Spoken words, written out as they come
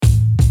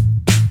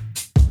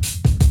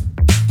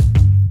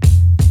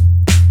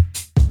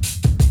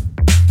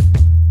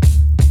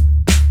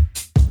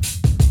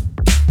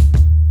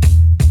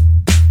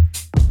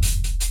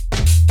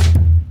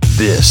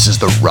This is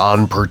the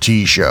Ron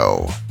Pertee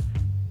Show.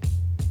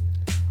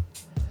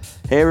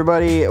 Hey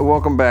everybody,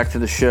 welcome back to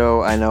the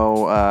show. I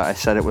know I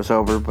said it was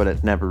over, but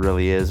it never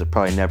really is. It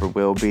probably never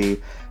will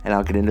be, and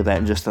I'll get into that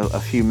in just a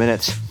few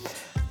minutes.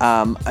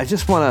 I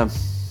just want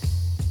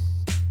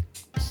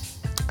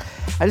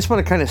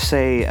to kind of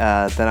say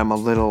that I'm a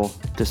little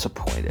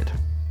disappointed.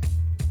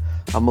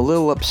 I'm a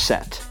little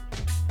upset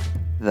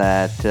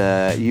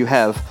that you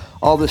have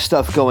all this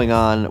stuff going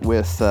on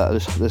with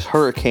this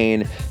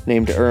hurricane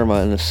named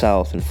Irma in the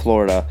south in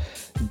Florida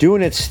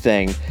doing its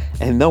thing,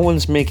 and no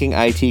one's making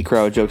IT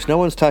crowd jokes. No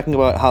one's talking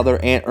about how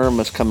their Aunt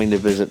Irma's coming to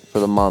visit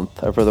for the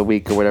month or for the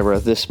week or whatever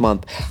this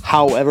month.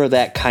 However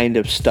that kind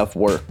of stuff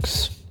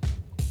works.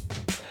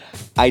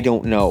 I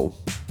don't know.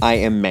 I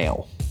am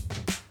male.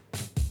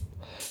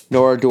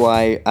 Nor do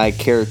I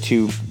care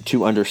to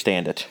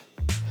understand it.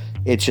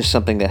 It's just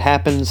something that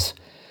happens.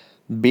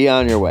 Be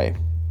on your way.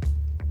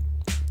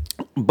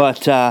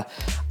 But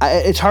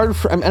it's hard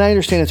for, and I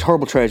understand it's a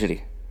horrible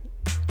tragedy.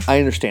 I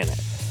understand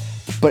that.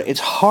 But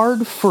it's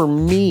hard for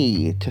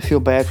me to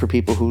feel bad for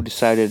people who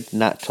decided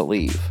not to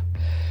leave.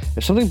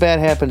 If something bad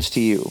happens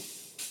to you,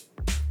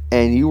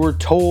 and you were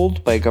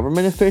told by a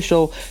government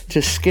official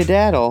to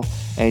skedaddle,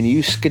 and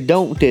you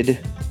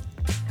skedonted,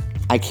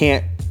 I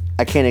can't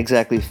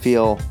exactly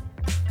feel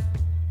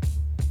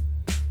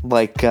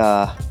like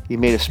you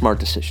made a smart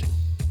decision.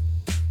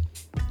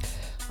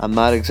 I'm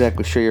not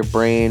exactly sure your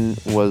brain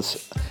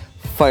was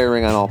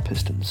firing on all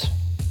pistons.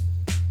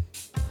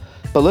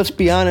 But let's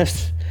be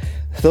honest,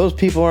 those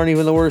people aren't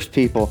even the worst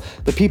people.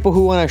 The people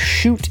who want to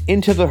shoot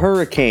into the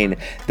hurricane,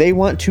 they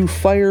want to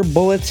fire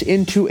bullets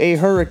into a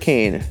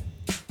hurricane.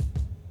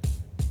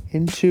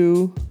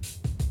 Into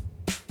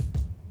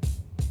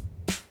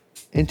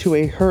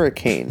a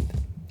hurricane.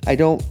 I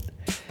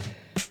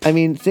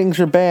mean, things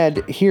are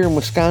bad here in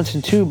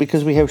Wisconsin too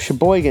because we have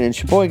Sheboygan, and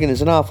Sheboygan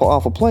is an awful,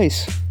 awful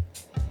place.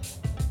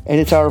 And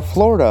it's our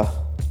Florida.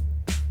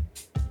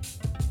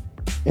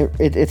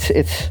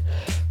 It's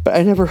but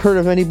I never heard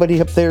of anybody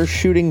up there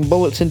shooting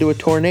bullets into a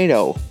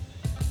tornado.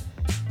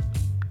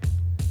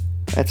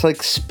 That's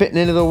like spitting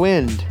into the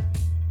wind.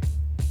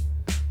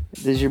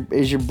 Is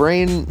your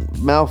brain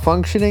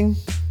malfunctioning?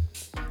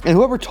 And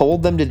whoever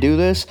told them to do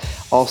this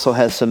also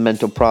has some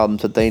mental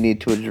problems that they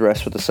need to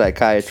address with a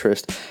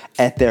psychiatrist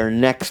at their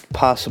next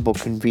possible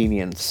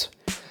convenience.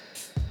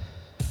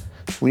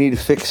 We need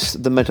to fix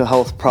the mental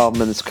health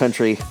problem in this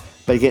country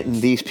by getting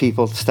these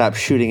people to stop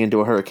shooting into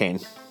a hurricane.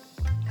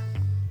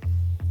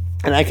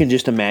 And I can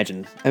just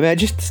imagine. I mean, I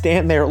just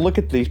stand there, look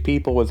at these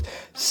people with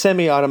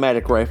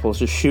semi-automatic rifles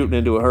just shooting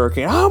into a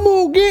hurricane. I'm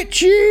gonna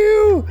get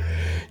you!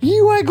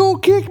 You ain't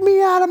gonna kick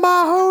me out of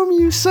my home,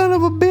 you son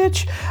of a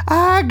bitch!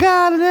 I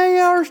got an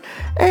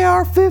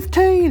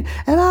AR-15,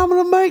 and I'm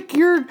gonna make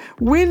your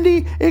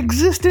windy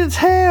existence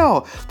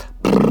hell!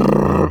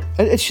 I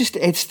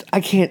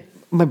can't,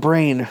 my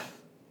brain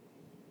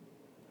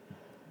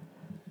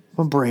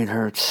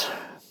hurts.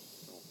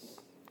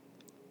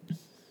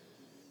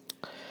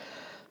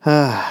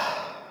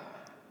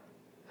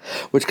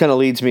 Which kind of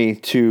leads me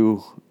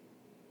to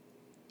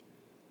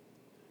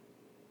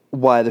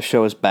why the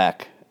show is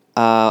back.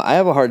 I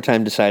have a hard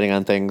time deciding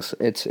on things.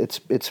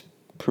 It's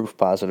proof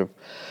positive.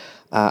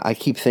 I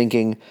keep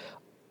thinking,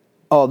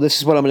 oh, this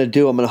is what I'm going to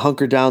do. I'm going to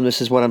hunker down.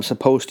 This is what I'm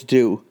supposed to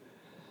do.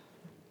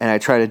 And I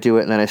try to do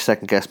it, and then I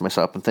second guess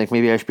myself and think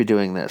maybe I should be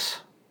doing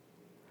this.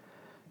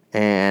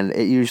 And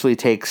it usually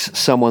takes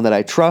someone that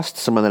I trust,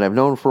 someone that I've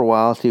known for a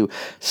while, to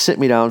sit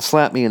me down,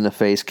 slap me in the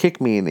face, kick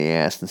me in the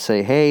ass, and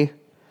say, hey,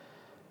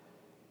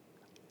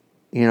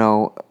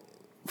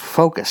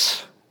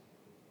 focus.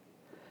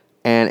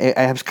 And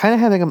I was kind of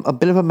having a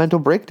bit of a mental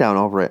breakdown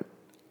over it.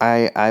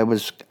 I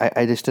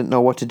just didn't know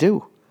what to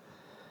do.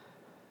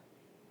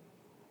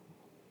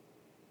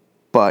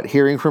 But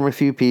hearing from a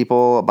few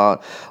people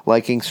about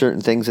liking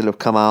certain things that have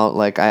come out,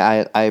 like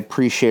I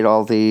appreciate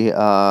all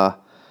the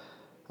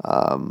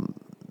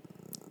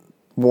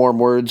warm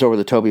words over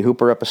the Toby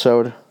Hooper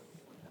episode.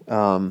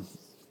 I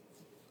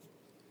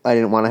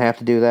didn't want to have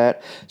to do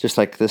that. Just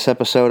like this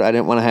episode, I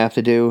didn't want to have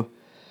to do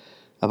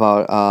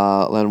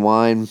about Len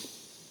Wein.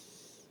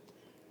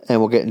 And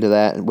we'll get into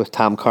that with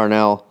Tom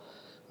Carnell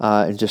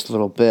in just a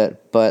little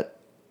bit. But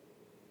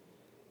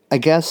I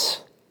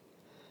guess,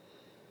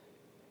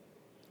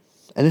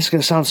 and this is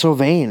going to sound so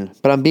vain,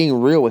 but I'm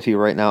being real with you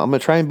right now. I'm going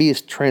to try and be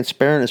as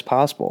transparent as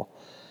possible.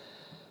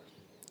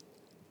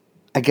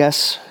 I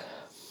guess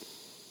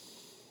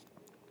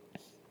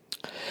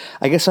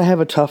I have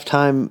a tough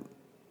time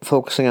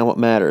focusing on what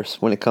matters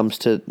when it comes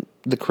to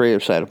the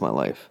creative side of my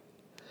life.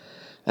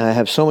 And I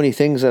have so many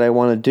things that I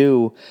want to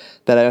do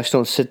that I just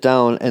don't sit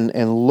down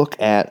and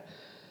look at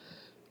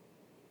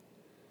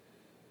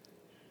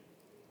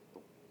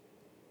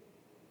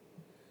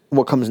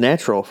what comes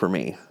natural for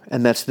me.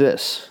 And that's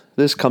this.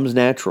 This comes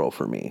natural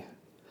for me.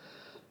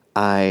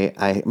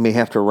 I may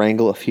have to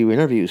wrangle a few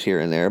interviews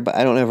here and there, but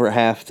I don't ever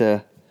have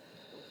to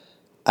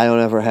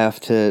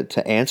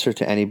answer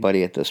to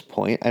anybody at this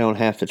point. I don't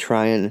have to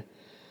try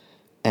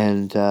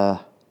and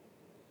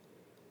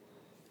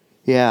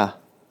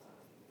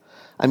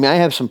I mean, I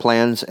have some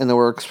plans in the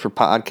works for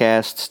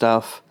podcast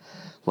stuff,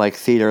 like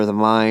Theater of the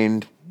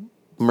Mind,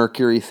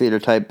 Mercury Theater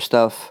type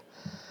stuff.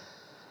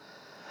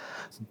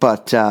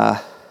 But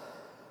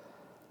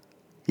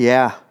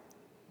yeah,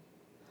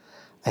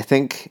 I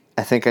think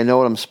I know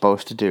what I'm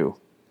supposed to do.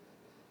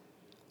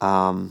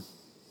 So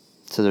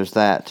there's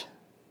that.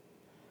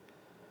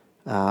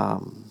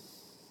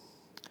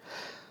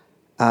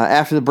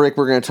 After the break,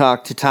 we're going to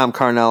talk to Tom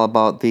Carnell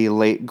about the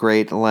late,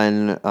 great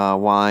Len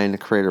Wein, the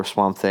creator of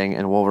Swamp Thing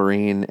and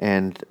Wolverine,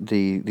 and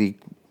a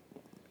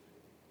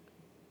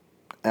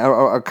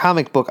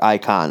comic book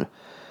icon.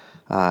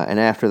 And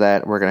after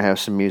that, we're going to have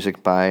some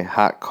music by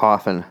Hot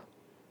Coffin.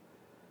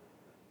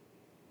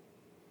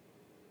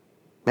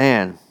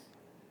 Man,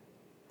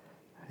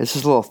 this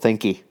is a little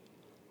thinky. A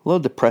little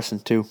depressing,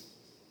 too.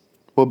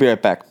 We'll be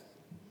right back.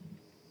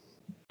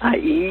 I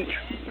eat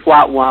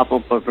squat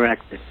waffle for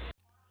breakfast.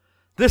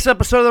 This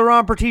episode of the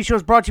Ron Pertie Show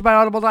is brought to you by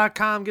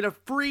Audible.com. Get a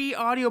free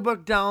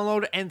audiobook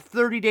download and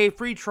 30-day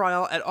free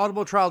trial at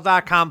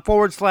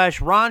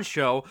audibletrial.com/Ron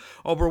Show.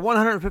 Over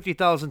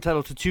 150,000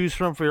 titles to choose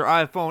from for your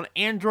iPhone,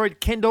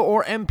 Android, Kindle,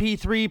 or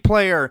MP3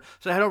 player.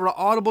 So head over to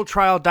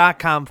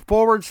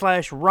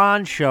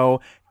audibletrial.com/Ron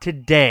Show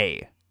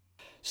today.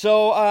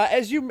 So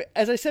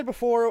as I said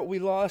before, we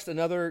lost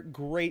another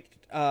great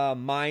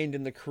mind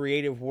in the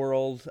creative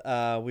world.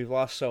 We've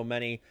lost so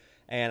many.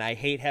 And I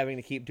hate having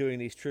to keep doing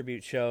these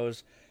tribute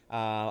shows.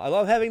 I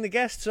love having the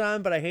guests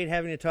on, but I hate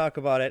having to talk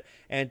about it.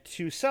 And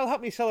to help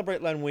me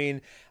celebrate Len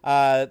Wein,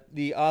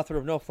 the author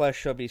of No Flesh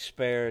Shall Be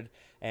Spared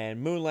and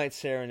Moonlight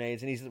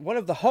Serenades, and he's one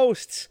of the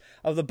hosts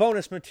of the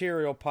Bonus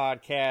Material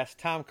podcast,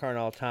 Tom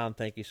Carnell. Tom,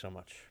 thank you so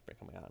much for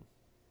coming on.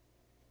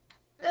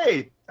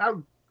 Hey,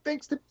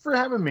 thanks for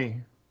having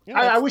me. Yeah,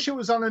 I wish it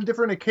was on a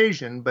different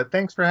occasion, but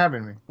thanks for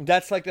having me.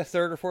 That's like the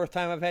third or fourth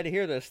time I've had to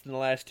hear this in the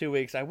last 2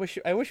 weeks. I wish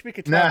we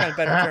could talk on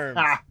better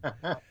terms.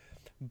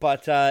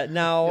 But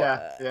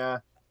now,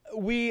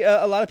 we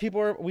a lot of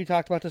people we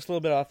talked about this a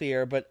little bit off the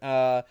air,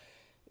 but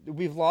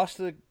we've lost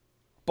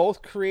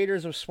both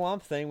creators of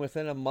Swamp Thing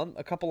within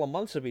a couple of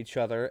months of each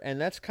other, and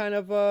that's kind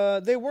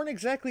of they weren't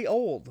exactly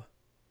old.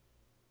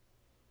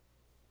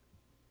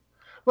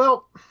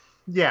 Well.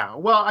 Yeah,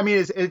 well, I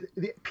mean,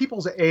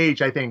 people's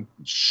age, I think,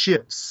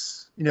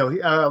 shifts.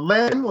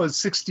 Len was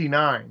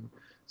 69.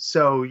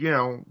 So,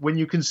 when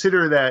you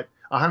consider that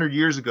 100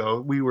 years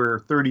ago, we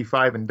were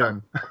 35 and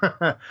done.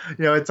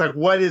 It's like,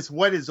 what is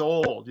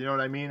old? You know what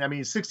I mean? I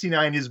mean,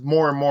 69 is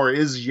more and more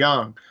is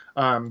young.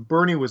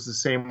 Bernie was the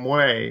same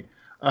way.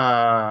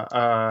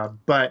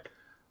 But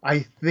I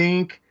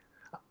think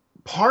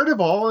part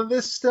of all of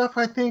this stuff,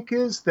 I think,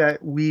 is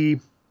that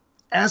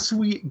as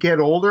we get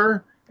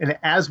older, and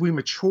as we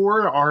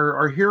mature,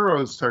 our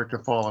heroes start to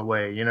fall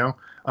away,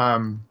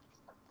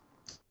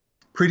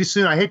 Pretty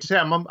soon, I hate to say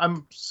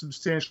I'm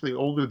substantially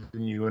older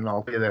than you, and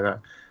I'll say that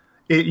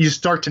you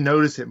start to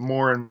notice it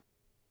more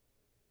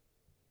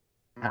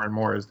and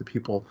more as the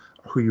people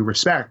who you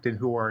respect and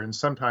who are, and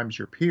sometimes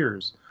your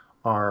peers,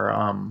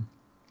 are,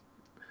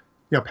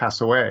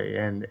 pass away.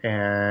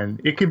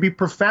 And it can be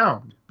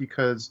profound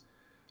because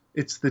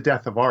it's the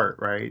death of art,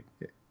 right?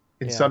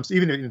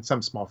 Even in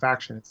some small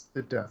faction, it's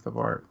the death of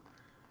art.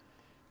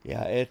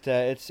 Yeah,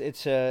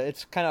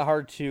 it's kind of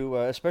hard to,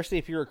 especially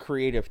if you're a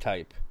creative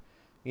type.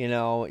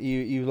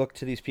 You look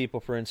to these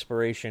people for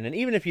inspiration, and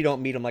even if you don't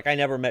meet them, like I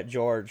never met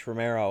George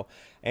Romero,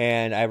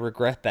 and I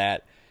regret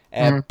that.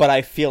 But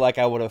I feel like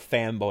I would have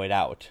fanboyed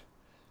out,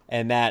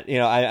 and that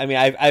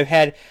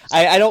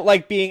I don't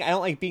like being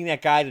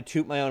that guy to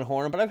toot my own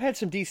horn, but I've had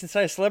some decent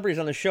sized celebrities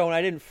on the show, and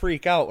I didn't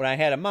freak out when I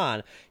had them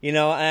on. And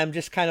I'm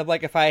just kind of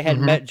like, if I had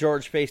met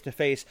George face to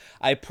face,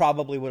 I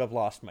probably would have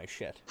lost my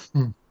shit.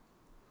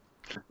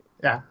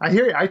 Yeah, I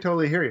hear you. I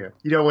totally hear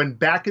you. When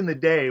back in the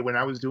day when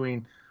I was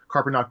doing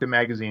Carpet Nocta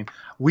magazine,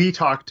 we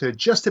talked to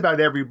just about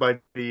everybody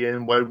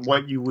in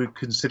what you would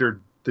consider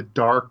the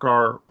dark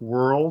art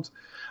world.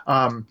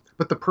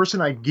 But the person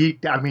I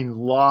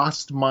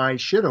lost my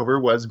shit over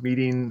was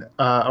meeting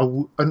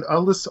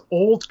this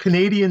old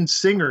Canadian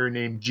singer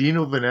named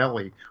Gino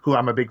Vanelli, who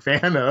I'm a big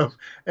fan of.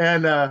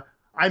 And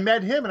I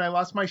met him and I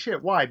lost my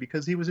shit. Why?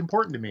 Because he was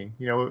important to me.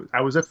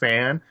 I was a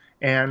fan,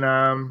 and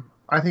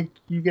I think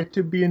you get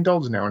to be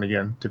indulged now and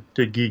again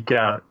to geek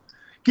out.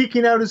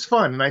 Geeking out is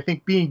fun, and I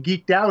think being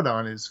geeked out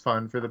on is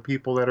fun for the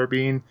people that are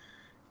being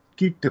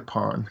geeked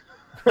upon.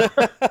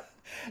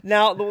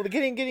 Now,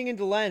 getting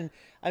into Len,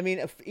 I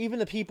mean, even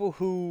the people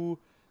who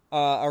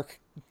are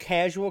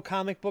casual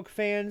comic book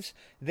fans,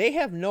 they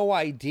have no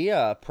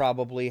idea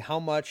probably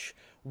how much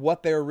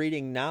what they're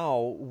reading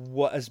now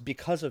was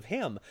because of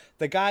him.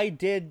 The guy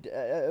did,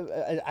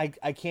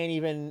 I can't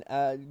even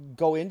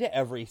go into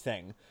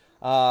everything.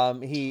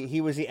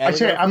 He was the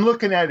editor. Actually, I'm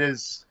looking at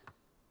his...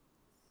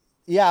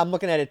 Yeah, I'm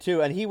looking at it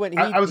too, and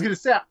I was going to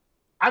say,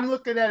 I'm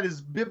looking at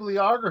his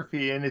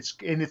bibliography, and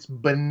it's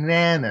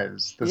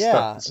bananas.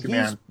 Stuff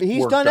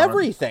he's done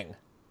everything.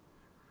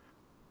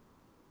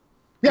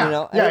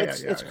 Yeah,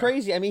 it's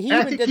crazy. I mean, he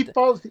even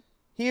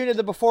did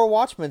the Before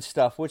Watchmen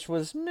stuff, which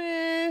was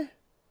meh.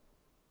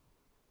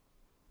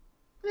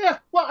 Yeah,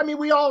 well, I mean,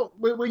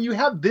 when you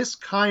have this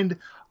kind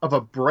of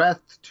a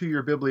breadth to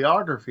your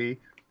bibliography,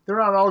 they're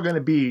not all going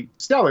to be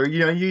stellar.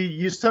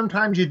 You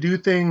sometimes you do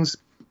things,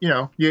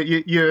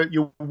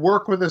 you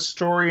work with a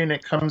story and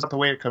it comes out the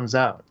way it comes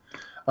out.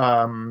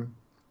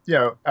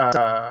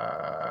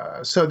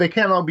 So they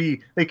can't all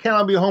be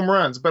home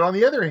runs. But on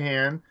the other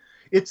hand,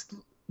 it's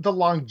the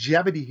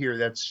longevity here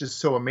that's just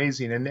so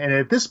amazing. And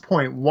at this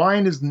point,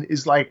 Wine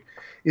is like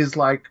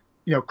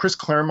Chris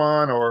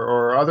Claremont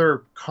or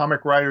other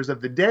comic writers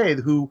of the day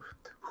who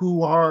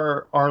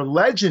are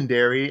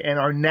legendary and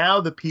are now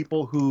the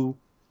people who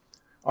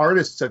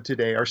artists of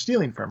today are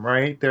stealing from.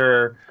 Right?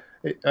 They're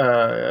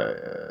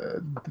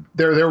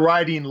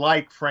writing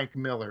like Frank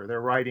Miller.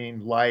 They're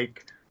writing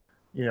like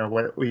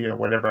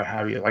whatever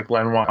have you, like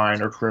Len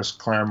Wein or Chris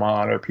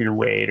Claremont or Peter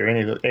Wade or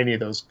any of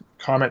those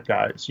comic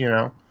guys.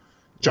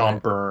 John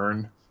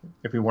Byrne.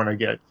 If we want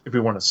to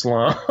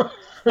slum, I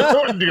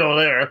want to go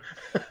there.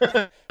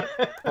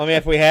 I mean,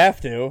 if we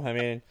have to, I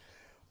mean,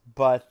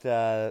 but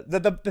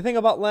the thing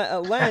about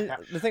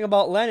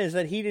Len is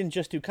that he didn't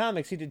just do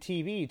comics; he did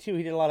TV too.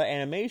 He did a lot of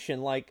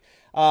animation, like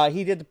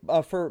he did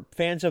for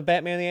fans of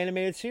Batman the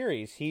Animated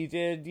Series. He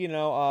did,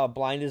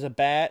 Blind as a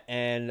Bat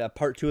and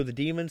Part 2 of the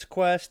Demon's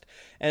Quest,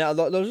 and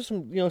those are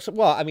some,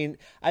 well, I mean,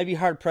 I'd be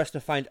hard pressed to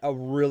find a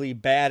really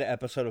bad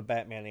episode of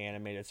Batman the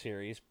Animated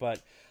Series,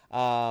 but.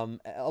 A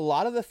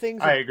lot of the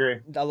things I agree.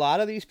 A lot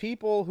of these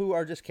people who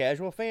are just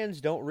casual fans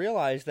don't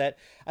realize that.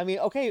 I mean,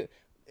 okay,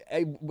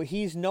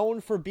 he's known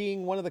for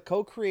being one of the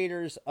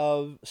co-creators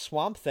of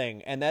Swamp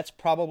Thing, and that's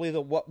probably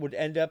what would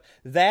end up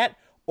that,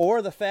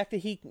 or the fact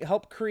that he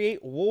helped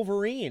create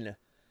Wolverine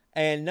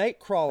and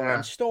Nightcrawler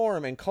and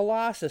Storm and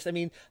Colossus. I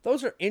mean,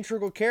 those are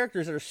integral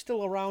characters that are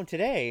still around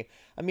today.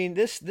 I mean,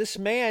 this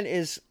man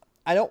is.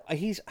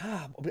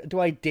 Do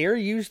I dare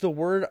use the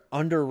word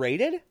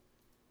underrated?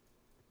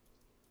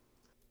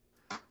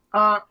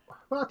 Well,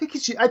 I think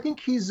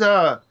he's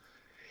ever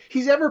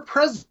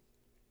present,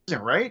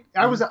 right?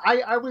 I was at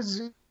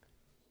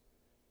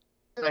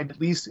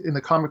least in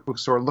the comic book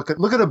store. Look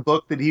at a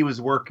book that he was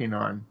working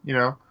on.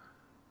 Yeah,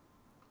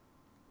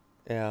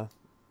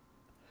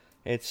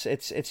 it's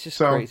just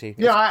so, crazy.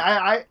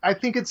 Yeah, I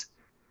think it's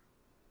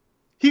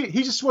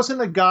he just wasn't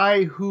a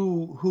guy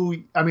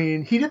who I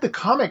mean, he did the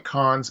comic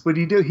cons, but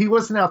he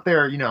wasn't out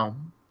there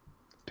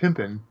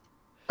pimping.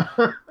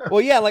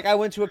 Well, yeah, like I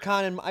went to a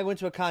con in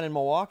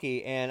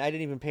Milwaukee, and I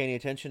didn't even pay any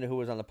attention to who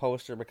was on the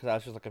poster because I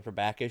was just looking for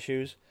back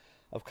issues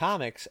of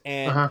comics.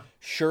 And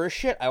sure as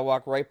shit, I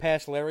walked right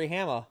past Larry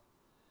Hama,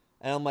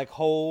 and I'm like,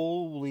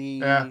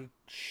 holy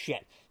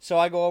shit! So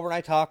I go over and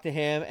I talk to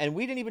him, and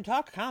we didn't even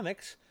talk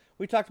comics.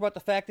 We talked about the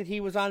fact that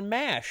he was on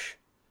MASH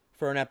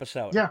for an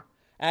episode. Yeah.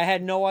 I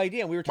had no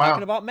idea. We were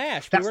talking about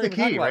MASH. That's we weren't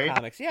the even key, talking about right?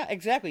 comics. Yeah,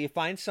 exactly. You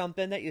find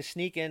something that you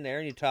sneak in there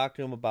and you talk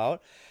to him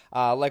about.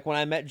 Like when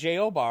I met Jay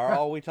Obar,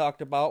 all we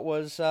talked about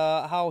was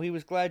how he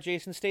was glad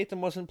Jason Statham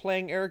wasn't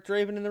playing Eric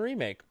Draven in the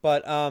remake.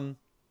 But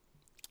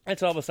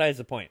that's all besides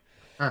the point.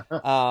 Yeah.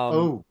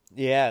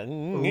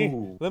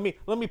 Ooh. Let me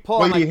pull.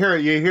 Well, you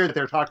hear that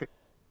they're talking.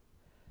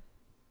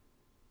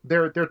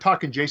 They're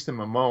talking Jason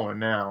Momoa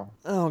now.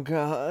 Oh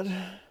God.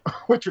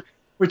 which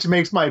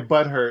makes my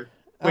butt hurt.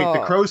 Wait, the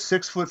Crow's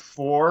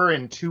 6'4"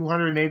 and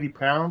 280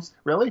 pounds?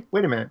 Really?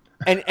 Wait a minute.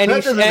 And that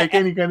doesn't make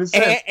any kind of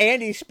sense.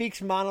 And he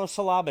speaks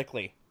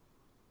monosyllabically.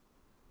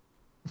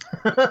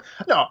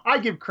 No, I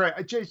give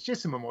credit.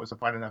 Jason Momoa is a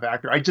fine enough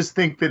actor. I just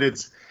think that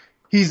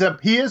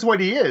he is what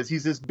he is.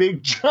 He's this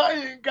big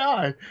giant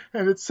guy,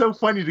 and it's so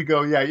funny to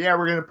go, yeah,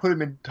 we're gonna put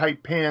him in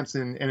tight pants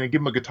and give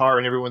him a guitar,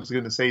 and everyone's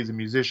gonna say he's a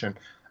musician.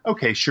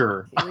 Okay,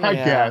 sure, I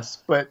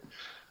guess, but.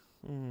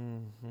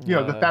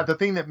 The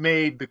thing that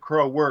made The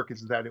Crow work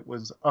is that it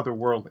was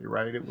otherworldly,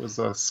 right? It was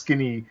a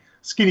skinny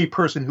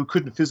person who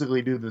couldn't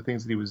physically do the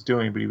things that he was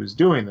doing, but he was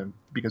doing them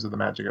because of the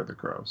magic of The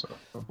Crow. So,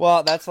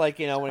 well, that's like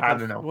when it comes, I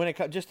don't know. When it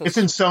comes, just it's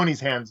in Sony's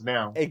hands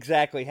now.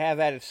 Exactly.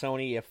 Have at it,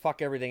 Sony. You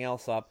fuck everything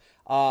else up.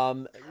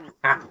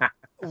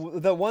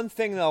 The one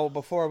thing though,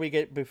 before we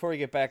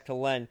get back to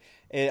Len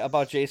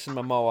about Jason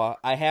Momoa,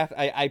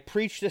 I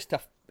preach this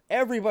to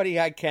everybody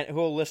I can who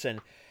will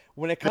listen.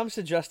 When it comes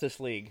to Justice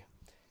League.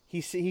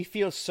 He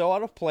feels so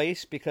out of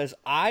place because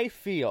I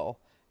feel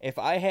if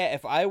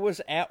I was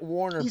at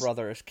Warner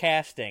Brothers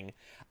casting,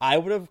 I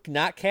would have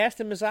not cast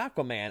him as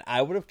Aquaman.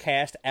 I would have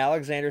cast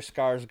Alexander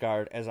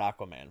Skarsgård as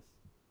Aquaman.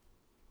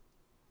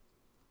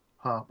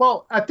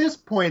 Well, at this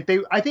point, they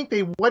had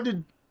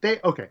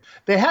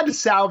to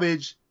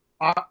salvage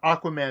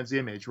Aquaman's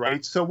image,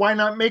 right? So why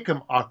not make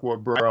him Aqua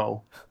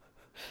Bro?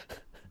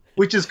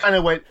 Which is kind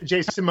of what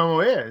Jason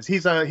Momoa is.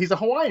 He's a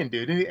Hawaiian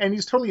dude, and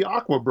he's totally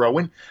Aqua Bro.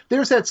 When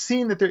there's that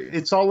scene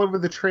it's all over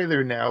the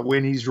trailer now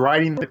when he's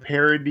riding the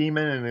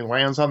parademon and he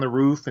lands on the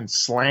roof and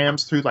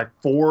slams through like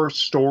 4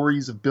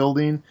 stories of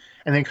building,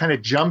 and then kind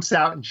of jumps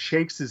out and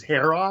shakes his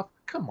hair off.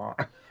 Come on.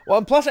 Well,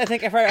 and plus I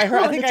think I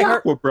heard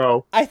Aqua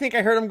Bro. I think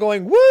I heard him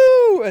going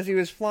woo as he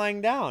was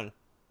flying down.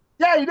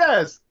 Yeah, he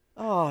does.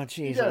 Oh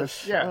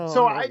Jesus. Yeah. Oh,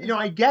 so man.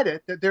 I get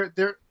it that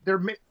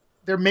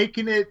they're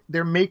making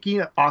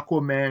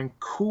Aquaman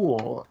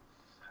cool,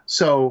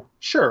 So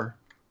sure,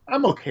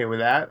 I'm okay with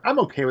that.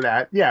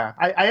 Yeah,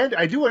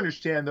 I do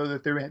understand though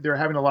that they're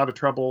having a lot of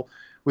trouble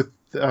with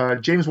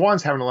James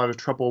Wan's having a lot of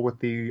trouble with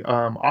the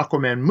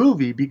Aquaman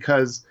movie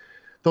because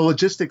the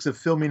logistics of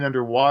filming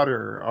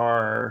underwater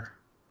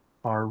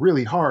are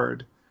really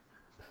hard.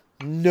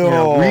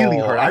 No, really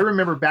hard. I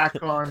remember back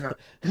on.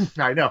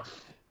 I know.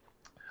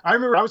 I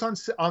remember I was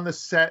on the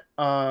set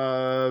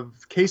of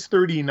Case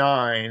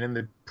 39, and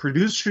the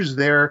producers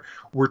there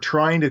were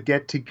trying to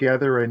get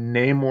together a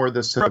Namor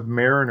the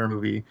Submariner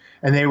movie,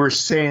 and they were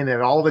saying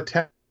that all the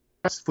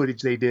test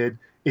footage they did,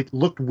 it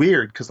looked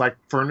weird because like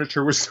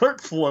furniture would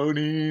start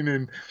floating,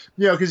 and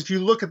because if you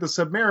look at the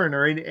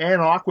Submariner and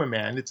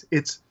Aquaman,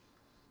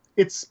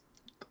 it's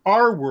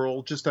our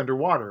world just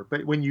underwater.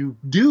 But when you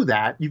do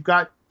that, you've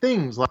got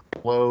things like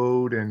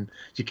load, and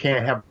you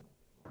can't have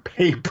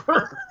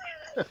paper.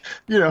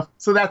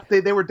 So that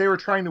they were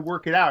trying to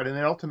work it out, and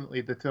then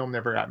ultimately the film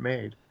never got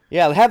made.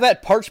 Yeah, have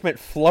that parchment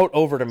float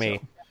over to me.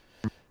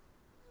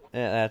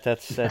 Yeah,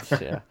 that's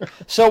yeah.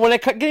 So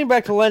getting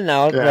back to Len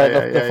now,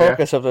 the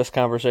focus of this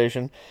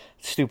conversation,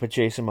 stupid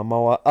Jason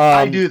Momoa.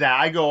 I do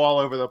that. I go all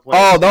over the place.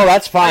 Oh no,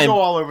 that's fine. I go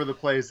all over the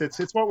place.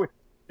 It's what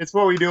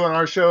we do on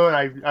our show,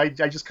 and I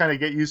just kind of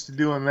get used to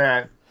doing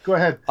that. Go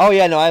ahead. Oh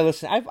yeah, no, I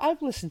listen.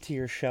 I've listened to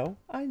your show.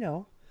 I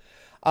know.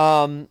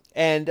 And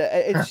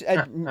it's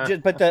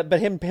but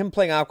him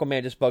playing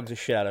Aquaman just bugs the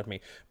shit out of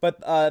me.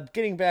 But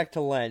getting back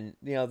to Len,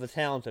 the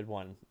talented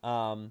one.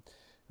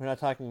 We're not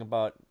talking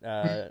about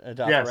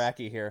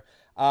Dothraki here.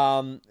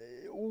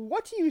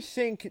 What do you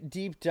think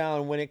deep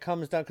down when it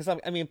comes down? Because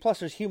plus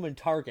there's Human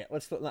Target. I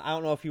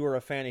don't know if you were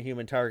a fan of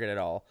Human Target at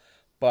all,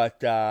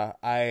 but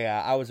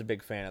I was a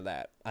big fan of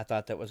that. I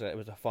thought it was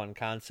a fun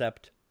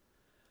concept.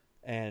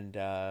 And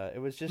it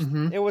was just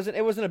it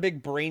wasn't a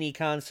big brainy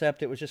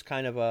concept. It was just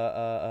kind of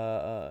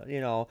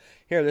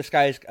here this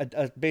guy's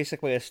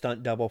basically a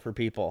stunt double for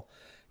people,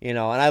 and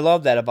I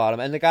love that about him.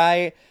 And the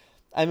guy,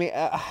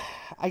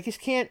 I just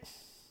can't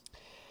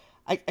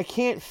I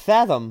can't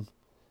fathom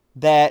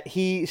that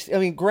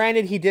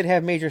granted he did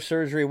have major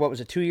surgery. What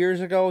was it, 2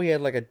 years ago? He had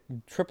like a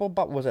triple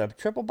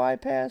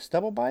bypass,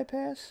 double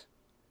bypass,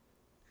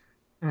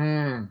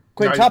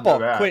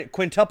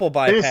 quintuple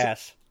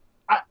bypass.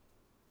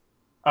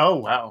 Oh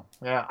wow,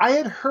 yeah. I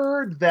had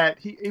heard that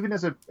he even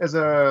as a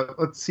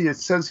let's see, it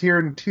says here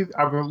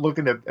I'm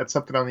looking at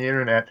something on the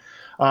internet.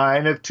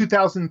 In a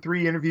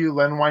 2003 interview,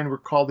 Len Wein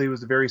recalled he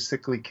was a very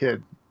sickly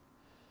kid,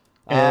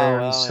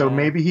 and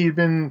maybe he'd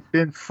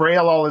been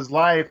frail all his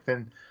life.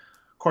 And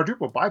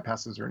quadruple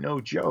bypasses are no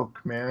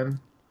joke, man.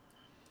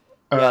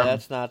 Yeah,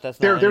 that's not.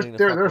 They're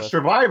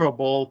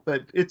survivable,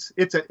 but it's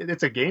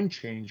a game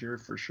changer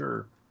for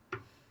sure.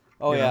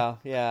 Oh yeah.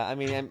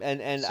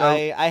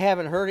 I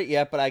haven't heard it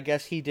yet, but I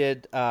guess he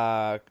did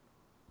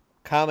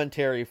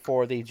commentary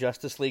for the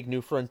Justice League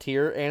New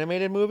Frontier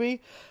animated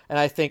movie, and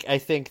I think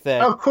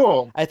that. Oh,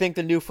 cool! I think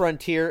the New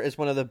Frontier is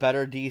one of the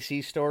better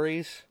DC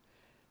stories.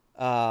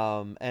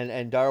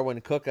 And Darwin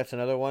Cook, that's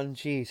another one.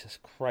 Jesus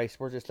Christ,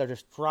 they're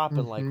just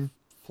dropping like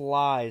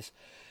flies.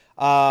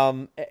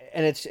 And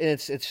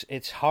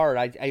it's hard.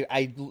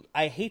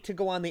 I hate to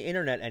go on the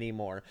internet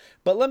anymore.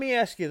 But let me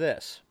ask you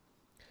this.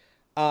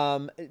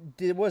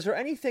 Was there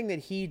anything that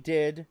he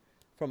did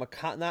from a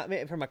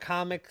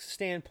comic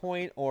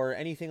standpoint or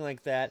anything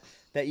like that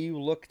you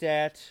looked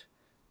at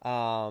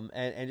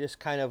and just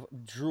kind of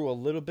drew a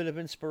little bit of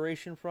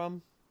inspiration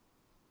from?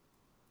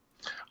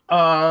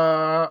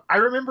 I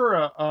remember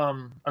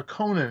a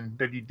Conan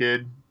that he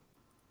did,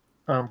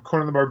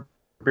 Conan the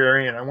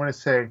Barbarian. I want to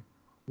say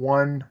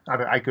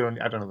I don't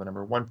know the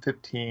number,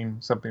 115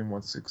 something,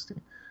 116.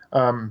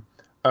 And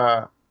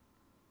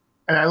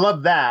I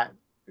love that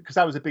because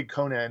I was a big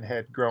Conan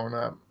head growing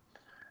up.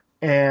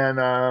 And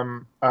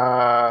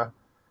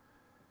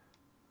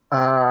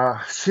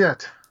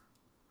shit,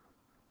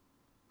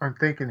 I'm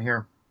thinking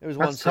here. It was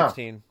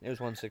 116. It was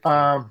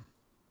 116.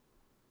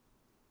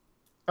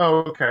 Oh,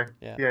 okay.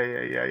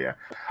 Yeah.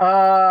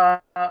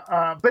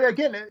 But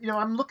again,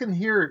 I'm looking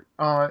here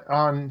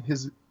on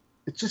his.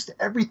 It's just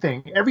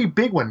everything, every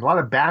big one. A lot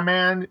of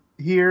Batman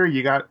here.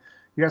 You got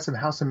some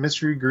House of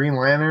Mystery, Green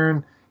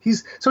Lantern. He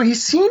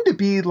seemed to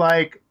be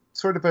like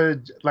sort of a.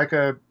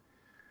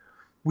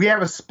 We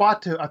have a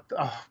spot to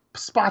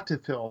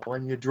fill,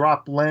 and you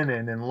drop Len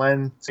in, and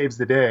Len saves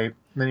the day, and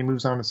then he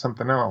moves on to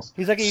something else.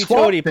 He's like a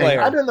utility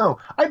player. I don't know.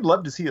 I'd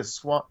love to see a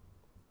Swamp.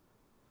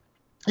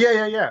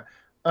 Yeah.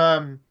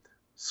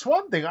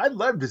 Swamp Thing. I'd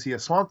love to see a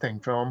Swamp Thing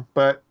film,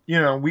 but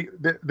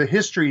the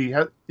history,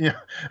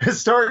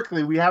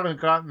 historically, we haven't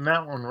gotten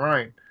that one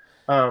right.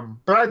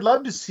 But I'd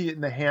love to see it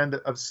in the hand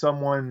of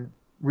someone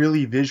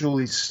really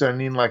visually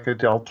stunning, like a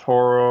Del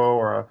Toro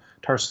or a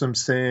Tarsem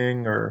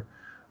Singh or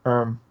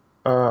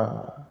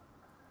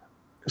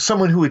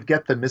someone who would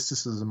get the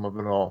mysticism of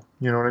it all.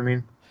 You know what I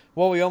mean?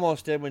 Well, we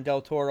almost did when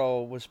Del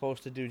Toro was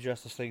supposed to do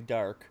Justice League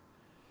Dark,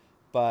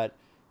 but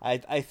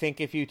I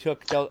think if you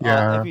took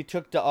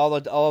all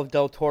of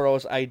Del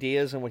Toro's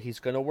ideas and what he's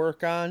going to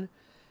work on,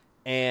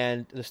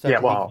 and the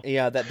stuff, he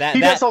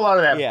does a lot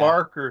of that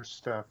Barker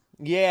stuff.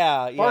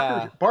 Yeah,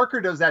 yeah.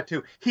 Barker does that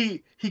too.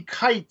 He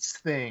kites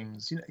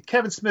things. You know,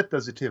 Kevin Smith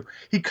does it too.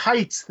 He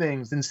kites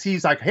things and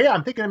sees like, hey,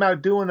 I'm thinking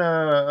about doing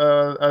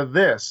a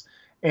this,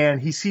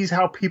 and he sees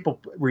how people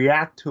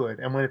react to it,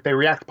 and if they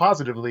react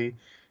positively,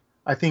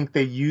 I think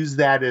they use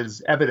that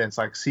as evidence.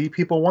 Like, see,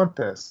 people want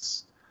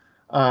this.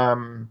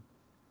 Um,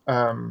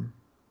 um,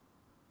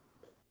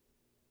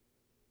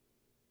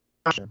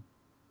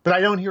 but I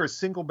don't hear a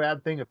single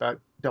bad thing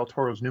about Del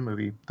Toro's new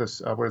movie.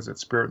 This what is it?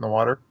 Spirit in the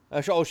Water.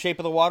 Shape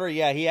of the Water.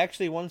 Yeah, he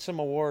actually won some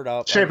award.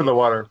 Shape of the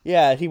Water.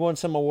 Yeah, he won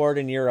some award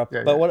in Europe.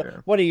 Yeah, but yeah.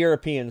 What do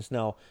Europeans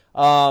know?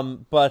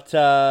 And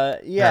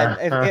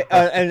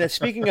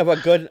speaking of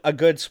a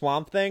good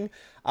Swamp Thing,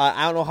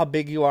 I don't know how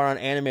big you are on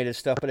animated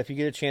stuff, but if you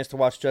get a chance to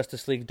watch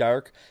Justice League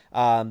Dark,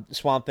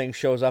 Swamp Thing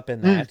shows up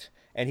in that,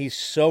 and he's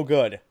so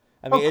good.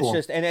 I mean, it's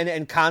just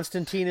and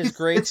Constantine is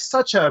great. It's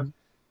such a,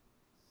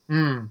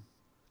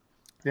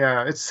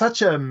 it's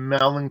such a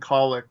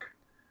melancholic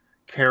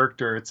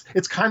character.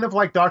 It's kind of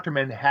like Dr.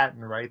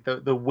 Manhattan, right?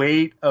 The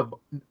weight of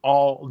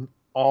all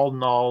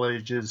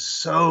knowledge is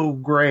so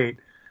great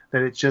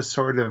that it just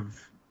sort of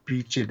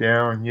beats you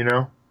down, you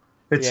know?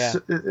 It's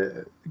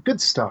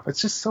good stuff.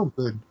 It's just so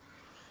good.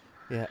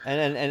 Yeah,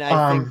 and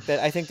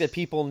I think that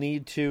people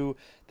need to,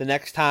 the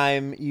next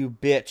time you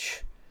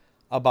bitch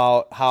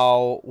about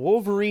how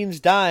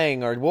Wolverine's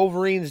dying or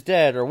Wolverine's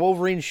dead or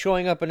Wolverine's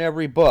showing up in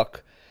every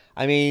book,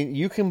 I mean,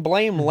 you can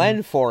blame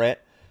Len for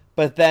it,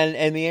 but then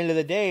at the end of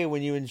the day,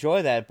 when you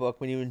enjoy that book,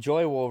 when you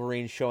enjoy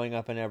Wolverine showing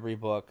up in every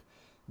book,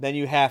 then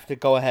you have to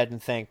go ahead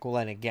and thank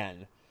Len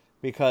again,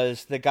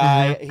 because the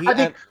guy,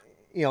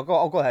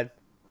 go ahead.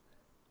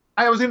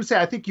 I was going to say,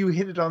 I think you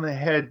hit it on the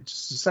head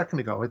just a second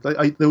ago.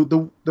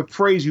 The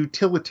phrase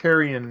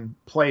utilitarian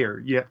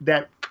player,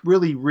 that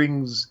really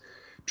rings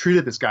true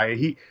to this guy.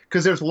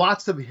 Because there's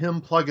lots of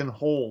him plugging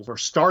holes or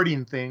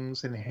starting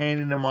things and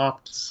handing them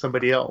off to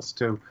somebody else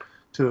to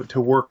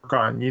work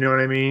on. You know what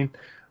I mean?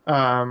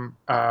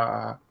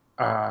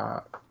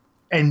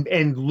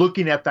 And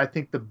looking at, I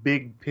think, the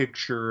big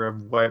picture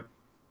of what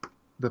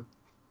the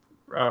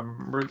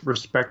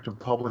respective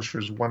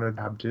publishers wanted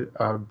to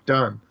have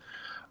done.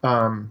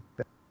 But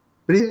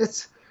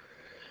that's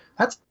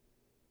I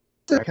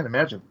can't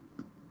imagine.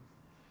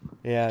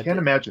 Yeah, I can't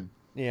imagine.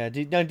 Yeah.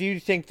 Do you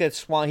think that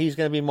he's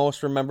going to be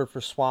most remembered for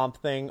Swamp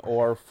Thing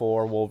or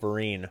for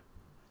Wolverine?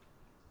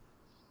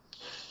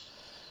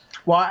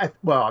 Well,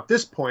 at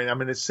this point, I'm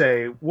going to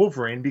say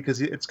Wolverine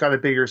because it's got a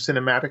bigger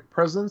cinematic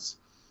presence.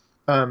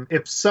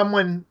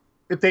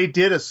 If they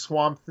did a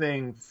Swamp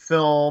Thing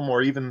film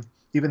or even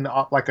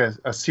like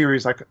a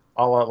series like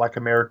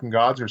American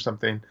Gods or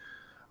something,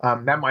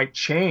 that might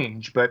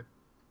change. But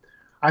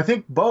I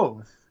think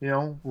both. You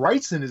know,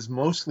 Wrightson is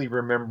mostly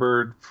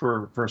remembered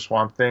for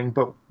Swamp Thing,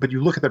 but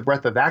you look at the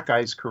breadth of that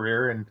guy's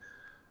career, and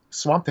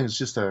Swamp Thing is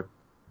just a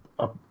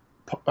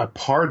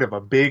part of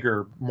a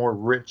bigger, more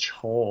rich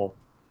whole.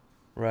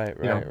 Right.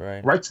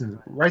 Wrightson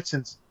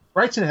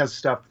has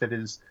stuff that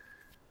is,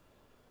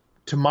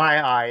 to my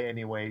eye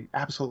anyway,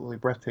 absolutely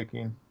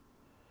breathtaking.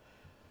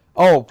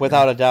 Oh,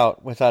 without a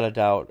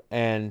doubt.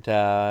 And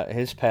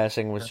his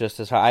passing was just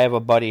as hard. I have a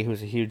buddy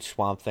who's a huge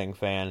Swamp Thing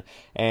fan,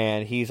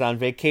 and he's on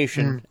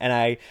vacation. And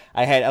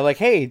I'm like,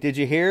 hey, did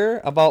you hear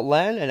about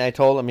Len? And I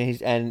told him,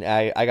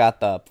 I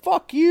got the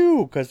fuck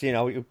you because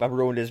I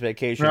ruined his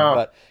vacation. No.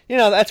 But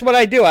that's what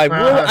I do.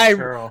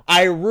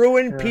 I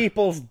ruin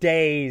people's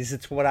days.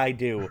 It's what I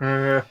do.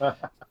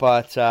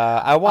 But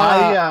I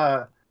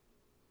want.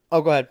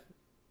 Oh, go ahead.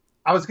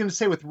 I was going to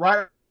say with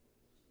Wright.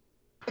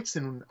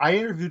 I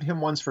interviewed him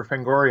once for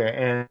Fangoria,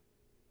 and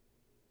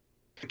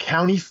the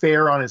county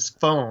fair on his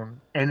phone,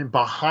 and in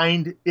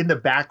the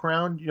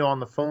background,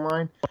 on the phone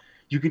line,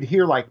 you could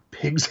hear like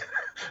pigs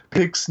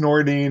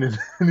snorting, and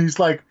he's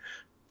like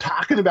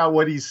talking about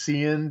what he's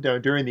seeing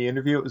during the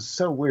interview. It was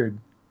so weird.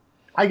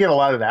 I get a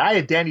lot of that. I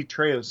had Danny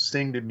Trejo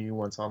sing to me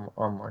once on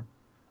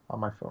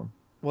my phone.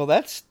 Well,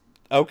 that's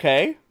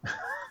okay.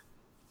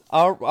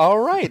 all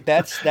right.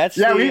 That's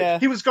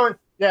he was going.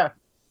 Yeah.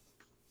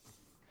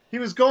 He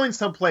was going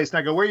someplace, and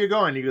I go, "Where are you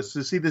going?" He goes,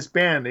 "To see this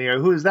band." And I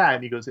go, "Who is that?"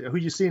 And he goes, "Who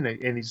you seen?"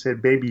 And he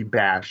said, "Baby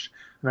Bash."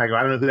 And I go,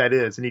 "I don't know who that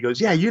is." And he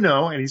goes, "Yeah, you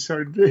know." And he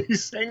sang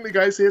the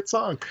guy's hit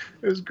song.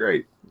 It was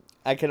great.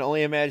 I can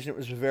only imagine it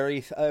was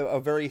a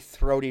very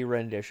throaty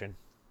rendition.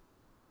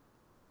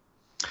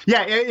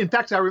 Yeah, in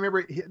fact, I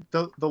remember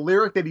the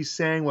lyric that he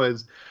sang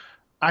was,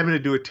 I'm going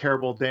to do a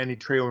terrible Danny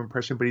Trejo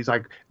impression, but he's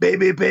like,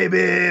 "Baby,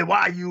 baby,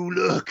 why you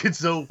looking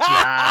so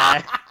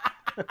fly?"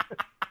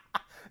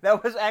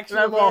 That was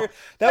actually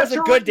that was a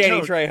good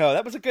Danny Trejo.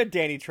 That was a good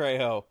Danny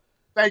Trejo.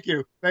 Thank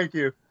you.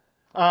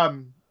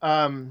 And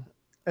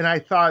I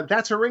thought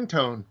that's a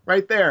ringtone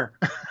right there.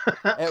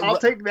 I'll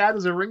take that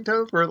as a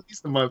ringtone for at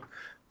least a month.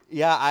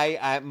 Yeah,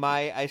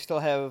 I still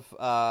have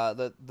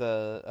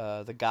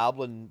the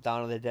Goblin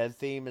Dawn of the Dead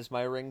theme as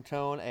my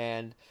ringtone,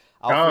 and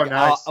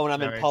nice. When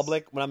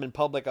I'm in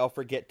public, I'll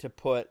forget to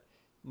put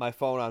my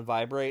phone on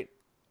vibrate.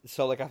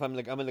 So like if I'm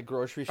in the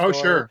grocery store, Oh,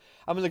 sure.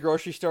 I'm in the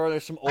grocery store.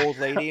 There's some old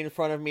lady in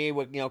front of me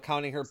with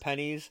counting her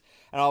pennies,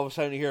 and all of a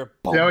sudden you hear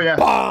boom, Oh, yeah.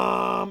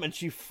 boom, and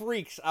she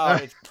freaks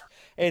out.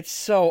 It's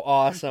so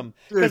awesome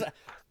because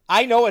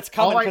I know it's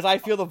coming because I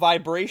feel the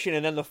vibration,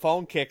 and then the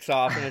phone kicks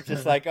off, and it's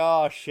just like,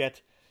 oh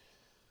shit.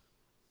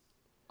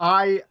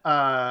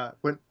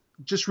 When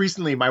just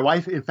recently, my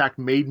wife, in fact,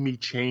 made me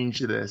change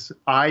this.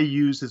 I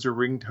use as a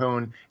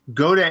ringtone,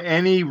 go to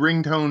any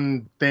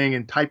ringtone thing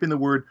and type in the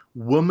word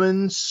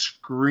woman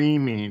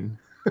screaming.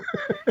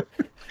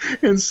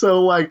 And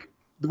so, like,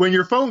 when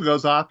your phone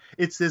goes off,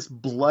 it's this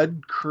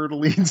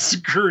blood-curdling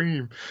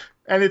scream.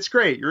 And it's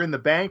great. You're in the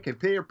bank, and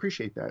they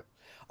appreciate that.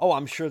 Oh,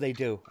 I'm sure they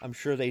do.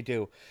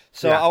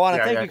 So I want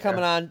to thank you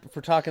coming on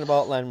for talking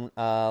about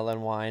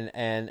Len Wein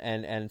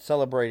and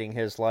celebrating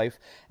his life.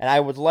 And I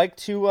would like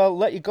to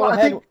let you go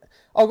ahead.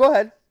 Go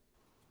ahead.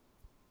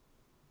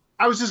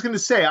 I was just going to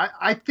say,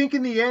 I think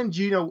in the end,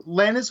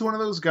 Len is one of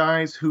those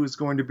guys who is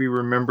going to be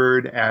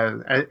remembered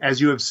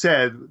as you have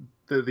said,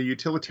 the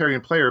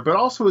utilitarian player, but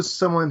also as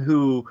someone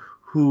who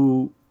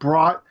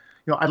brought,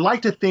 I'd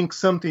like to think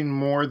something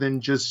more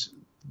than just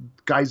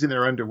guys in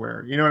their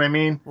underwear. You know what I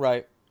mean?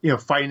 Right.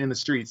 Fighting in the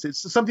streets.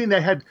 It's something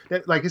that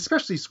like,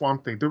 especially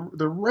Swamp Thing.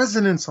 The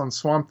resonance on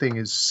Swamp Thing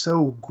is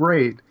so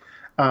great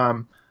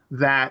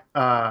that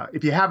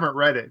if you haven't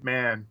read it,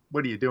 man,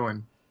 what are you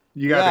doing?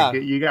 You gotta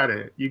get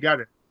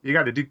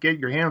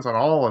your hands on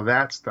all of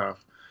that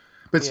stuff.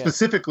 But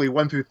specifically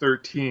 1 through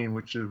 13,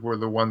 which were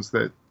the ones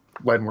that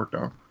Len worked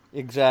on.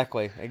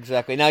 Exactly.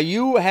 Now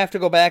you have to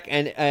go back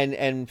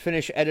and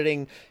finish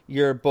editing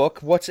your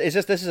book. This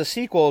is a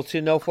sequel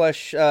to No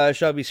Flesh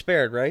Shall Be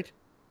Spared, right?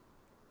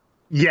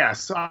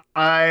 Yes,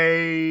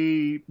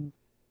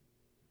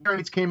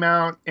 Journeys came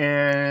out,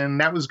 and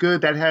that was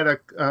good. That had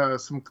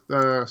some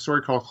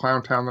story called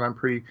Clown Town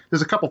that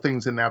there's a couple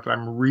things in that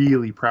I'm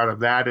really proud of.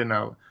 That and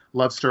a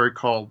love story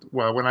called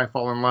When I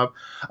Fall in Love.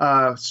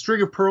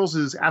 String of Pearls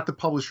is at the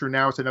publisher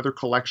now. It's another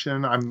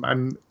collection.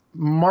 I'm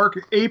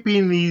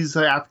aping these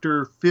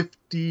after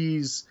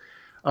 50s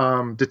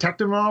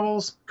detective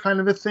novels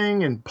kind of a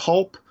thing, and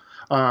pulp.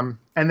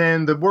 And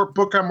then the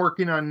book I'm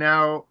working on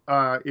now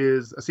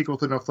is a sequel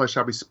to No Flesh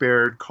Shall Be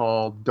Spared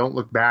called Don't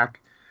Look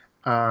Back.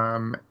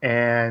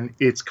 And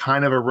it's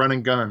kind of a run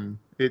and gun.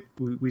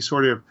 We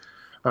sort of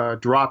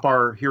drop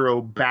our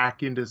hero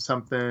back into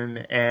something,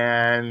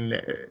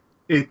 and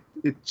it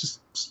just,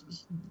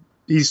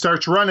 he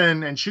starts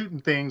running and shooting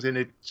things, and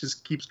it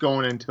just keeps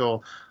going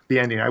until the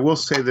ending. I will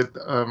say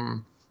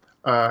that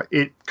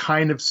it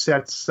kind of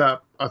sets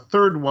up a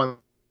third one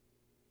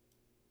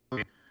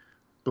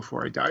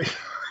before I die.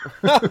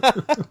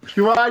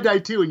 Well, I die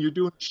too, and you're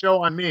doing a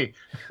show on me.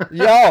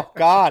 Yo,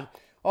 God.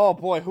 Oh,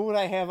 boy, who would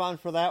I have on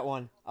for that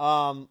one?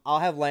 I'll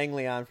have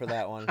Langley on for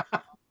that one.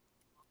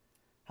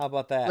 How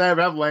about that? I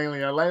have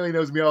Langley on. Langley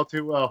knows me all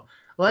too well.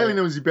 Langley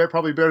knows you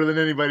probably better than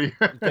anybody.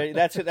 Okay,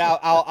 that's it.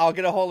 I'll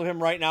get a hold of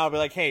him right now. I'll be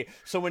like, hey,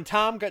 so when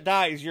Tom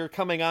dies, you're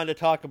coming on to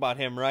talk about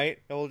him, right?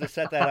 And we'll just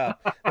set that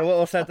up.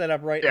 We'll set that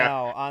up right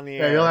now on the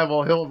air. Yeah, he'll have a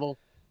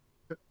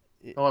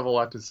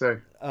lot to say.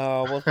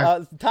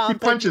 Tom, he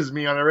punches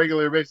me on a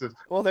regular basis.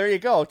 Well, there you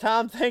go.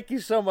 Tom, thank you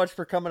so much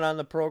for coming on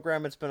the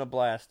program. It's been a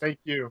blast. Thank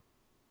you.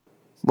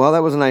 Well, that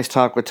was a nice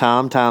talk with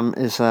Tom. Tom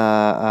is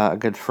a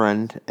good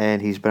friend,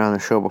 and he's been on the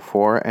show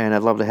before, and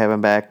I'd love to have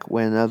him back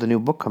when the new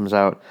book comes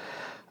out.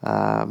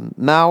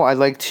 Now I'd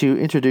like to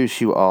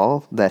introduce you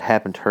all that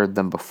haven't heard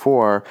them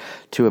before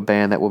to a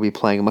band that will be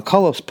playing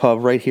McCullough's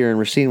Pub right here in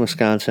Racine,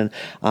 Wisconsin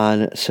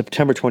on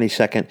September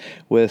 22nd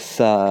with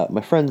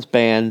my friend's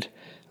band,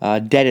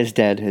 Dead is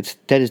Dead. It's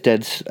Dead is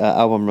Dead's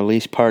album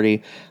release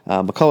party.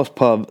 McCullough's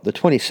Pub, the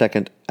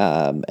 22nd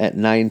at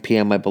 9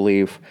 p.m., I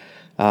believe.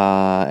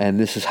 And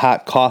this is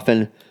Hot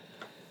Coffin.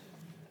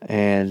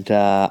 And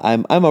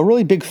I'm a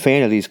really big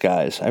fan of these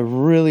guys. I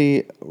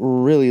really,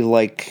 really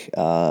like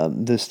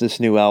this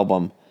new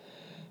album.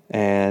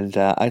 And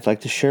I'd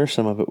like to share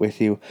some of it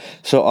with you.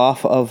 So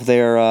off of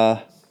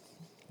their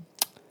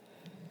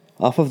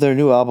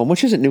new album,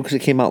 which isn't new because it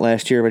came out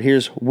last year, but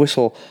here's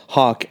Whistle,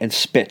 Hawk, and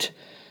Spit.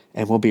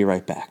 And we'll be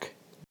right back.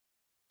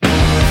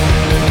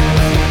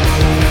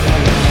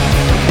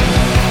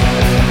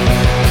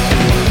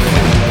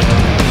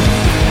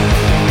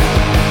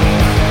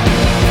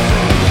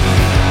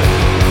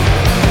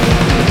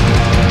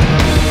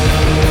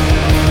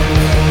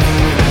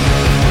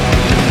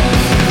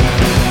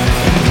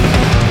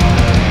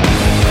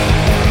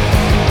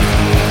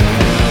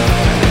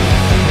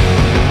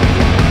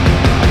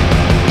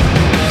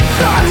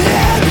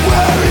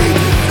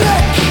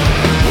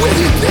 With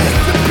your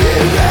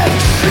disappearing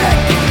trick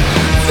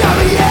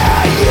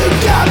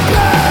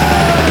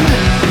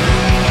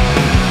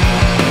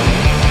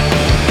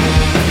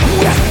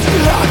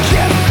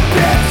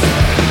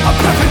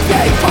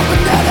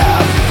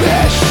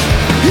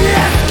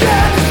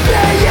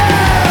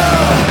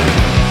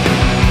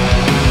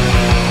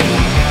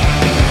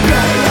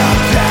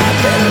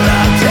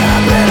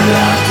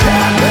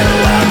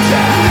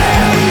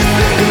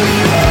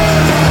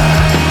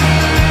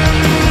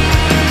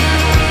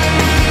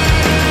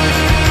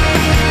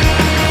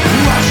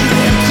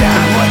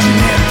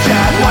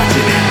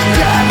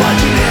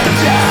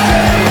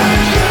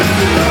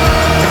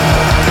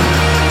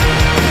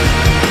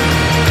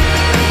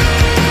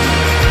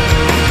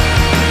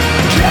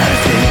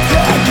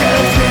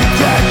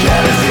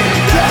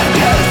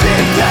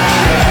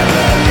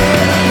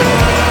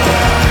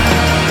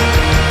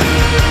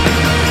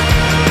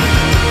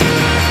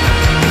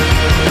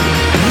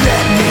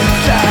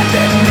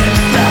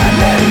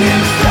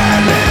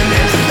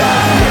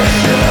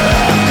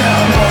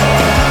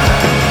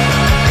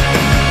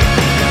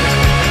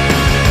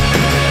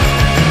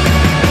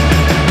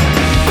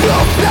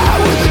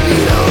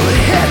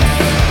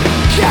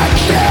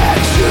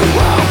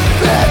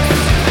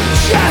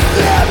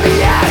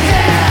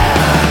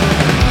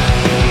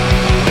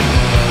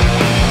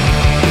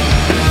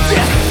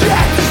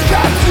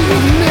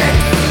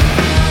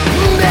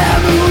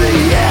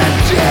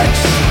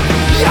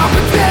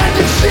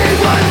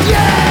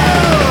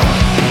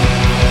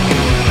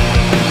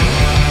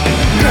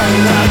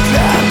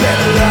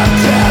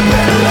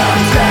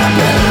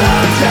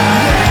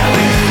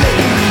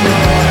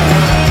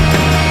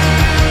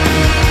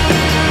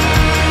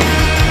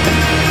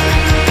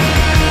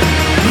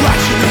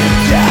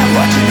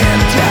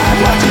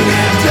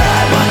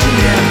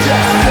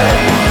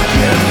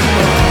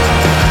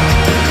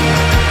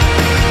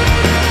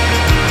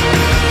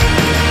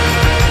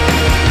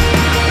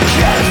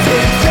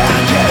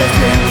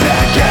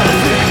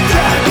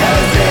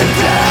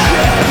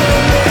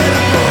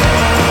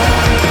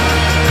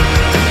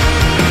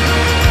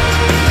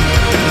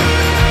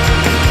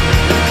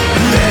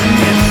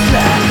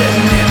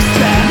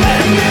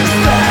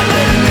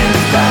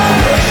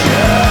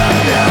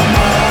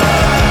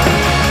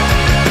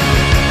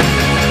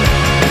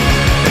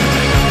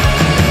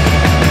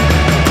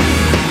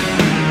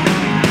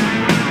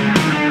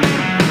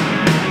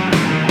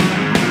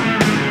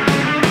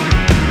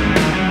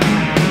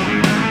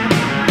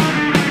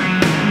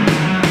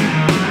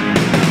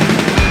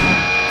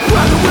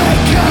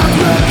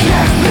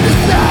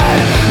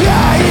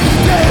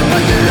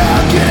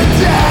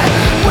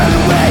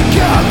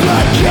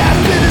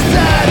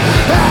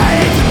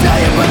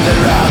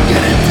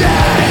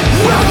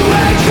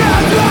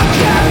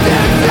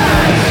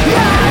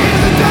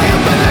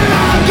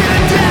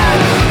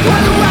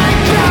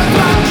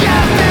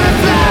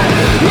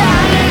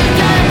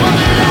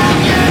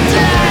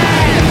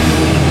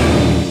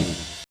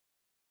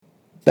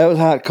That was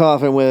Hot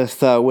Coffin with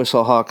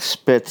Whistlehawk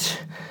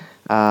Spit.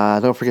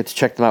 Don't forget to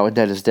check them out with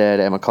Dead is Dead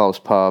at McCall's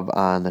Pub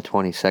on the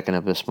 22nd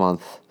of this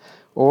month.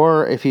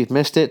 Or if you've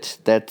missed it,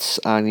 that's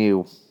on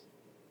you.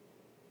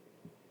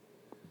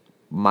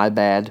 My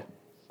bad,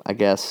 I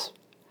guess.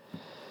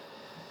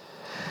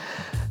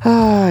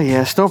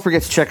 Yes, don't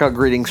forget to check out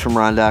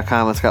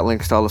greetingsfromron.com. It's got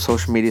links to all the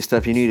social media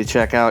stuff you need to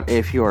check out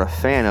if you're a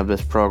fan of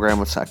this program.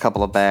 It's a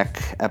couple of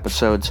back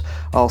episodes.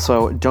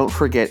 Also, don't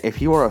forget,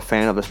 if you are a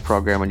fan of this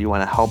program and you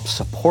want to help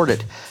support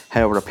it,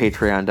 head over to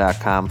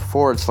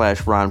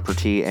patreon.com/Ron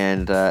Pertee,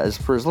 and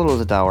for as little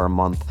as $1 a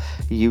month,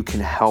 you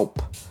can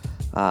help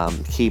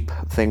keep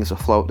things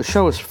afloat. The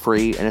show is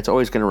free, and it's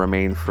always going to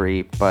remain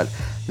free, but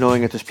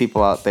knowing that there's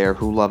people out there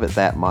who love it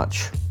that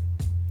much,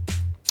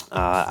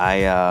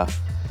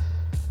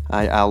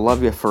 I'll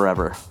love you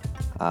forever.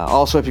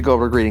 Also, if you go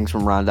over to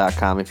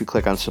greetingsfromron.com, if you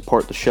click on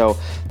support the show,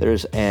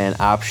 there's an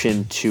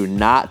option to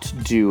not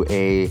do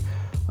a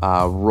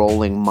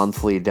rolling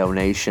monthly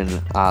donation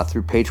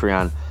through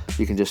Patreon.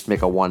 You can just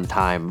make a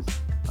one-time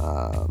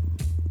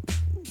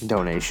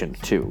donation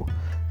too.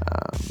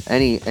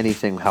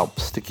 Anything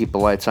helps to keep the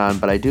lights on,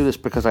 but I do this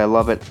because I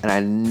love it, and I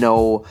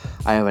know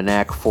I have a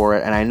knack for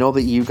it, and I know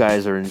that you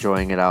guys are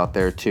enjoying it out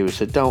there too.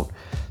 So don't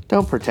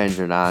pretend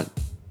you're not.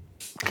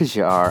 Because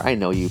you are. I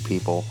know you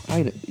people.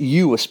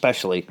 You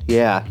especially.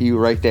 Yeah, you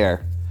right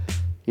there.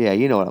 Yeah,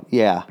 you know what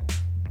yeah.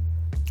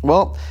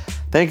 Well,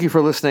 thank you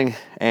for listening.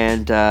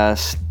 And the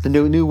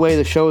new way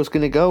the show is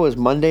going to go is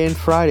Monday and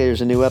Friday.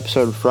 There's a new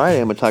episode of Friday.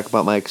 I'm going to talk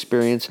about my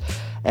experience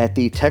at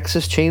the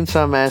Texas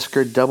Chainsaw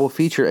Massacre double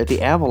feature at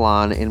the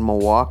Avalon in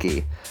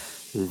Milwaukee.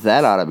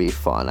 That ought to be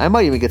fun. I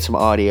might even get some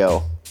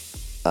audio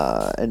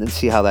and then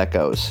see how that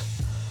goes.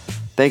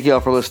 Thank you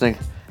all for listening,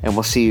 and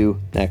we'll see you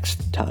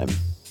next time.